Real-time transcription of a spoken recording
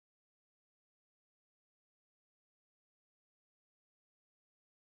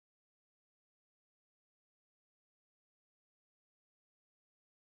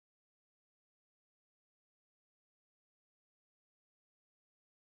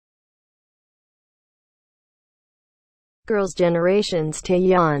Girls' Generation's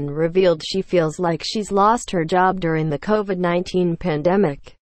Taeyeon revealed she feels like she's lost her job during the COVID-19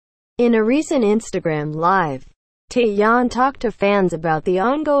 pandemic. In a recent Instagram Live, Taeyeon talked to fans about the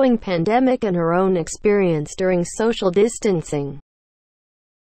ongoing pandemic and her own experience during social distancing.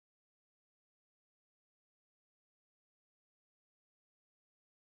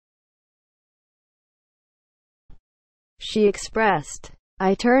 She expressed,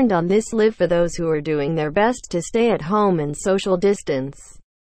 "I turned on this live for those who are doing their best to stay at home and social distance.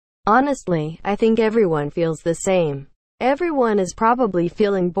 Honestly, I think everyone feels the same. Everyone is probably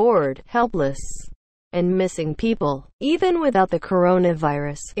feeling bored, helpless, and missing people. Even without the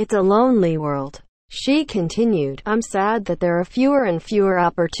coronavirus, it's a lonely world." She continued, "I'm sad that there are fewer and fewer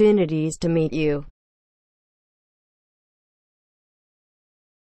opportunities to meet you.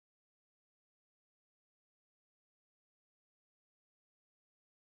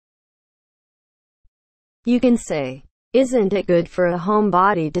 You can say, isn't it good for a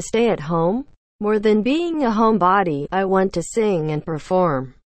homebody to stay at home? More than being a homebody, I want to sing and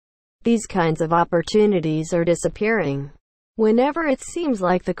perform. These kinds of opportunities are disappearing. Whenever it seems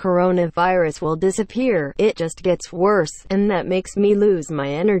like the coronavirus will disappear, it just gets worse, and that makes me lose my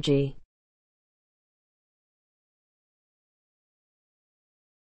energy."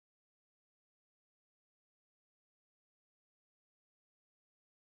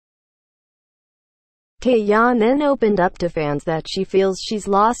 Taeyeon then opened up to fans that she feels she's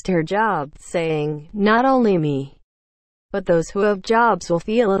lost her job, saying, "Not only me, but those who have jobs will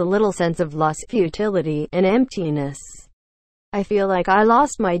feel a little sense of loss, futility, and emptiness. I feel like I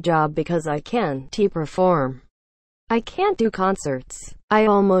lost my job because I can't perform. I can't do concerts. I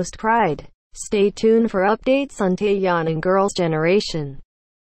almost cried." Stay tuned for updates on Taeyeon and Girls' Generation.